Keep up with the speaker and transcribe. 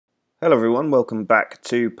Hello everyone, welcome back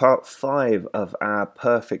to part 5 of our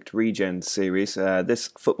Perfect Regen series. This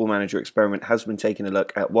Football Manager experiment has been taking a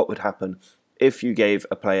look at what would happen if you gave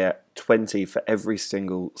a player 20 for every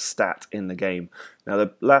single stat in the game. Now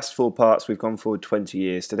the last 4 parts we've gone forward 20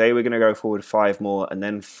 years. Today we're going to go forward 5 more and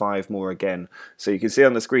then 5 more again. So you can see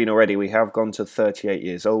on the screen already we have gone to 38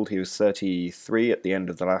 years old. He was 33 at the end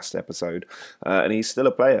of the last episode and he's still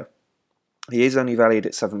a player. He is only valued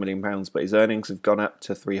at £7 million, but his earnings have gone up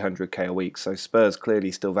to 300k a week, so Spurs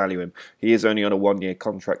clearly still value him. He is only on a 1-year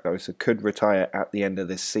contract though, so could retire at the end of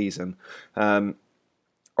this season.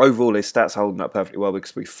 Overall, his stats are holding up perfectly well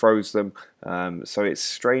because we froze them, so it's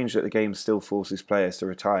strange that the game still forces players to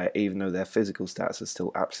retire even though their physical stats are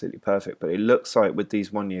still absolutely perfect. But it looks like with these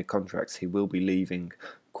 1-year contracts he will be leaving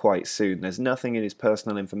quite soon. There's nothing in his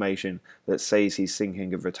personal information that says he's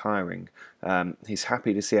thinking of retiring. He's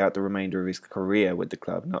happy to see out the remainder of his career with the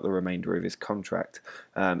club, not the remainder of his contract.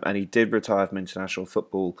 And he did retire from international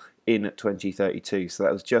football in 2032, so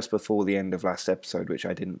that was just before the end of last episode, which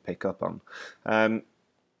I didn't pick up on.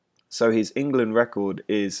 So his England record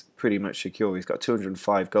is pretty much secure. He's got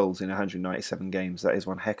 205 goals in 197 games. That is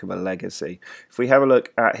one heck of a legacy. If we have a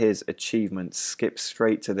look at his achievements, skip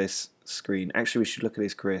straight to this screen. Actually, we should look at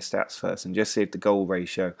his career stats first and just see if the goal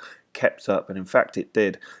ratio kept up. And in fact, it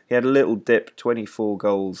did. He had a little dip, 24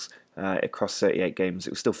 goals across 38 games.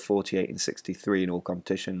 It was still 48 in 63 in all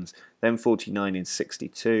competitions. Then 49 in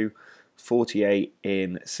 62. 48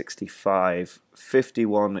 in 65.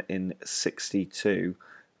 51 in 62.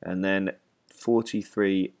 And then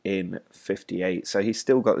 43 in 58. So he's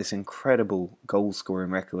still got this incredible goal scoring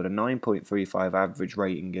record, a 9.35 average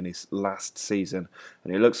rating in his last season,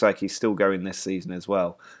 and it looks like he's still going this season as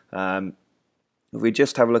well. If we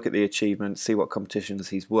just have a look at the achievements, see what competitions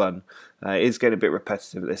he's won, it is getting a bit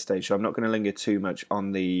repetitive at this stage, so I'm not going to linger too much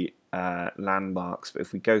on the landmarks, but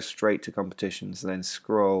if we go straight to competitions and then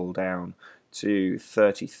scroll down to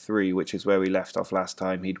 33, which is where we left off last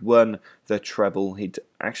time. He'd won the treble. He'd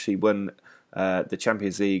actually won the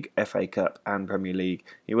Champions League, FA Cup and Premier League.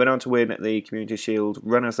 He went on to win the Community Shield,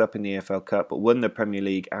 runners-up in the EFL Cup, but won the Premier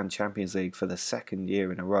League and Champions League for the 2nd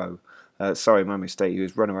year in a row. Sorry, my mistake. He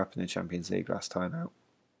was runner-up in the Champions League last time out.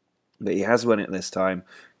 But he has won it this time.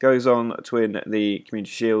 Goes on to win the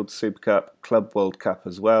Community Shield, Super Cup, Club World Cup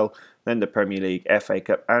as well. Then the Premier League, FA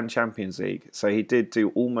Cup and Champions League. So he did do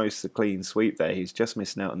almost a clean sweep there. He's just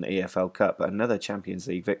missing out on the EFL Cup, but another Champions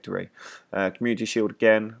League victory. Community Shield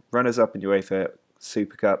again, runners-up in UEFA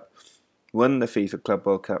Super Cup. Won the FIFA Club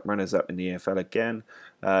World Cup, runners-up in the EFL again.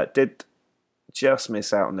 Did just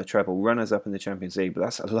miss out on the treble, runners-up in the Champions League, but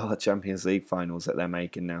that's a lot of Champions League finals that they're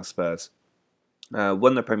making now, Spurs.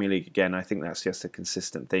 Won the Premier League again, I think that's just a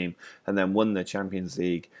consistent theme, and then won the Champions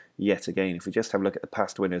League yet again. If we just have a look at the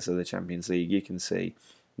past winners of the Champions League, you can see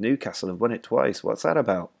Newcastle have won it twice. What's that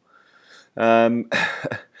about?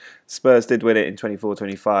 Spurs did win it in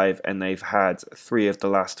 24-25, and they've had 3 of the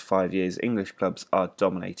last 5 years. English clubs are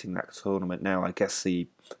dominating that tournament now. I guess the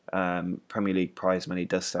Premier League prize money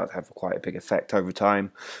does start to have quite a big effect over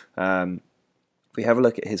time. If we have a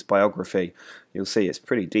look at his biography, you'll see it's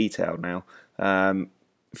pretty detailed now.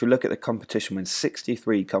 If we look at the competition wins,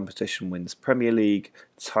 63 competition wins, Premier League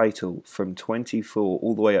title from 24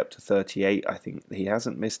 all the way up to 38. I think he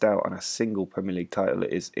hasn't missed out on a single Premier League title.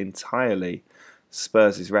 It is entirely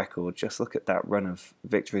Spurs' record. Just look at that run of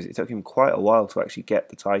victories. It took him quite a while to actually get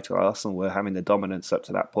the title. Arsenal were having the dominance up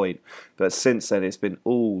to that point, but since then it's been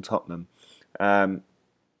all Tottenham.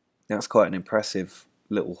 That's quite an impressive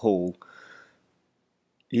little haul.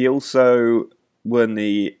 He also won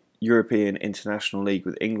the European International League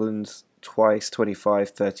with England twice,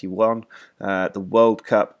 25-31. The World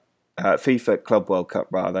Cup, FIFA Club World Cup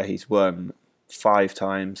rather, he's won 5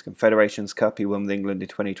 times. Confederations Cup, he won with England in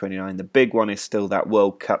 2029. The big one is still that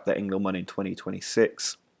World Cup that England won in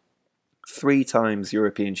 2026. 3 times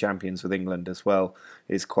European champions with England as well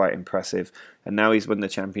is quite impressive. And now he's won the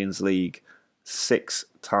Champions League 6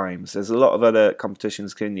 times. There's a lot of other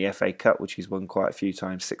competitions, including the FA Cup, which he's won quite a few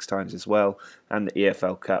times, 6 times as well, and the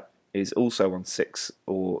EFL Cup is also won 6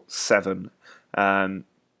 or 7. And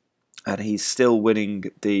he's still winning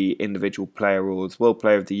the individual player awards, World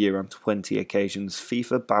Player of the Year on 20 occasions,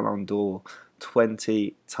 FIFA Ballon d'Or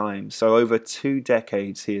 20 times. So over 2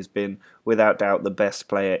 decades he has been without doubt the best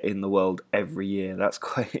player in the world every year. That's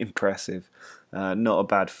quite impressive. Not a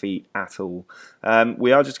bad feat at all.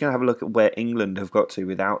 We are just going to have a look at where England have got to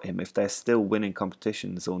without him, if they're still winning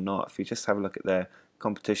competitions or not. If you just have a look at their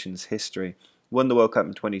competitions history. Won the World Cup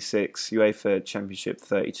in 26, UEFA Championship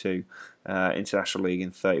 32, International League in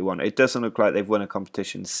 31. It doesn't look like they've won a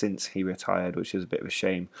competition since he retired, which is a bit of a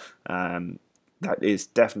shame. that is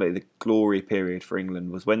definitely the glory period for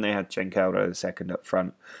England, was when they had Cencaldo the second up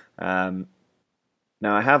front.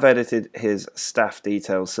 Now, I have edited his staff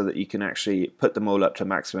details so that you can actually put them all up to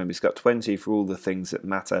maximum. He's got 20 for all the things that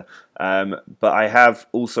matter. But I have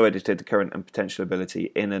also edited the current and potential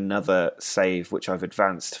ability in another save, which I've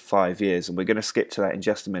advanced 5 years. And we're going to skip to that in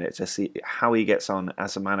just a minute to see how he gets on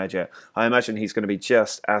as a manager. I imagine he's going to be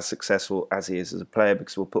just as successful as he is as a player,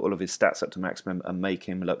 because we'll put all of his stats up to maximum and make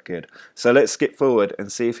him look good. So let's skip forward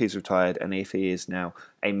and see if he's retired and if he is now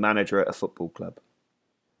a manager at a football club.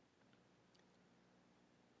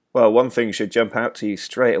 Well, one thing should jump out to you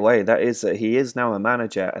straight away. That is that he is now a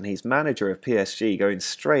manager, and he's manager of PSG, going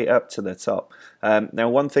straight up to the top. Now,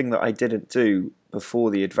 one thing that I didn't do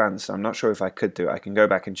before the advance, I'm not sure if I could do it, I can go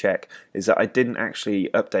back and check, is that I didn't actually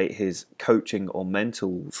update his coaching or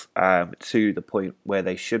mentals to the point where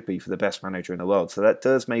they should be for the best manager in the world. So that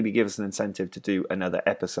does maybe give us an incentive to do another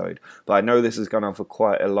episode. But I know this has gone on for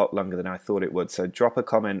quite a lot longer than I thought it would. So drop a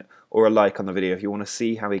comment or a like on the video if you want to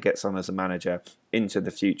see how he gets on as a manager into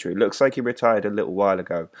the future. It looks like he retired a little while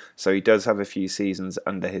ago, so he does have a few seasons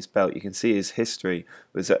under his belt. You can see his history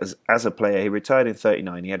was that as a player, he retired in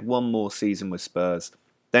 39. He had one more season with Spurs.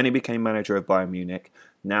 Then he became manager of Bayern Munich.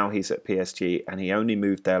 Now he's at PSG, and he only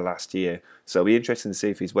moved there last year. So it'll be interesting to see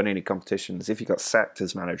if he's won any competitions, if he got sacked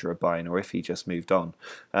as manager of Bayern, or if he just moved on.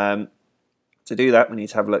 To do that, we need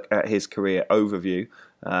to have a look at his career overview.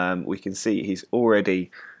 We can see he's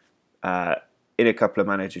already in a couple of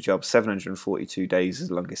manager jobs. 742 days is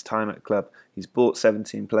the longest time at the club. He's bought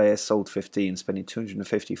 17 players, sold 15, spending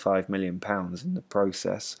 £255 million in the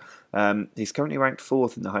process. He's currently ranked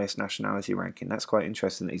 4th in the highest nationality ranking. That's quite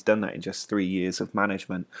interesting that he's done that in just 3 years of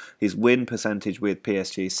management. His win percentage with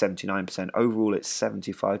PSG is 79%. Overall, it's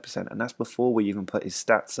 75%, and that's before we even put his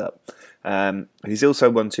stats up. He's also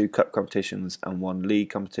won 2 cup competitions and 1 league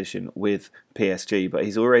competition with PSG, but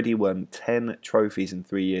he's already won 10 trophies in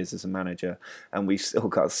 3 years as a manager, and we've still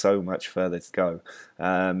got so much further to go.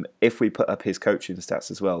 If we put up his coaching stats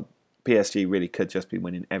as well, PSG really could just be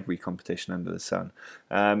winning every competition under the sun.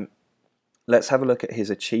 Let's have a look at his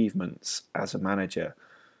achievements as a manager.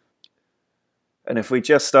 And if we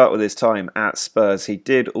just start with his time at Spurs, he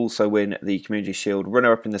did also win the Community Shield,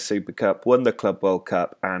 runner-up in the Super Cup, won the Club World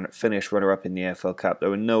Cup, and finished runner-up in the EFL Cup. There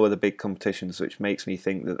were no other big competitions, which makes me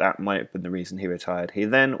think that that might have been the reason he retired. He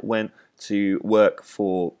then went to work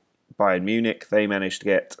for Bayern Munich. They managed to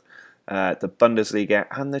get the Bundesliga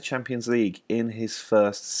and the Champions League in his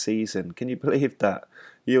first season. Can you believe that?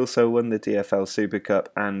 He also won the DFL Super Cup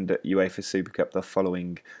and UEFA Super Cup the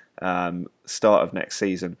following start of next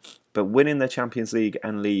season. But winning the Champions League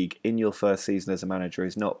and League in your first season as a manager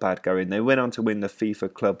is not bad going. They went on to win the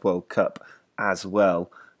FIFA Club World Cup as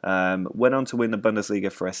well. Went on to win the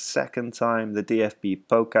Bundesliga for a second time, the DFB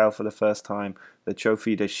Pokal for the first time, the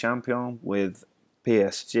Trophée des Champions with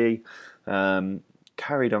PSG.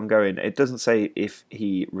 Carried on going. It doesn't say if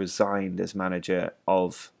he resigned as manager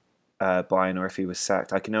of Bayern or if he was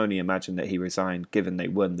sacked. I can only imagine that he resigned, given they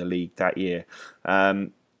won the league that year.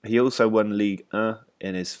 He also won Ligue 1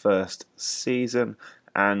 in his first season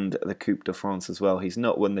and the Coupe de France as well. He's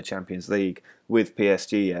not won the Champions League with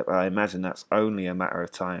PSG yet, but I imagine that's only a matter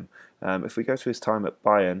of time. If we go to his time at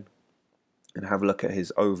Bayern and have a look at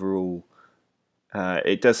his overall,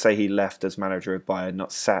 it does say he left as manager of Bayern,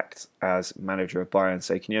 not sacked as manager of Bayern,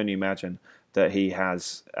 so you can only imagine that he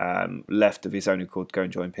has left of his own accord to go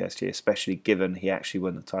and join PSG, especially given he actually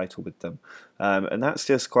won the title with them. And that's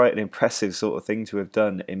just quite an impressive sort of thing to have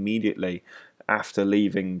done immediately after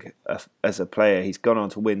leaving as a player. He's gone on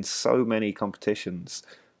to win so many competitions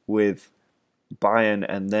with Bayern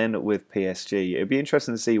and then with PSG. It'd be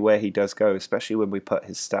interesting to see where he does go, especially when we put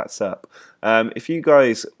his stats up. If you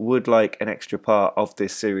guys would like an extra part of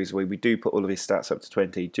this series where we do put all of his stats up to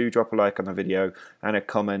 20, do drop a like on the video and a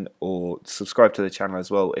comment, or subscribe to the channel as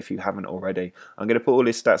well if you haven't already. I'm going to put all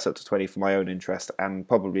his stats up to 20 for my own interest and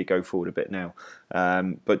probably go forward a bit now.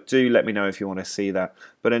 But do let me know if you want to see that.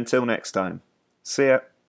 But until next time, see ya.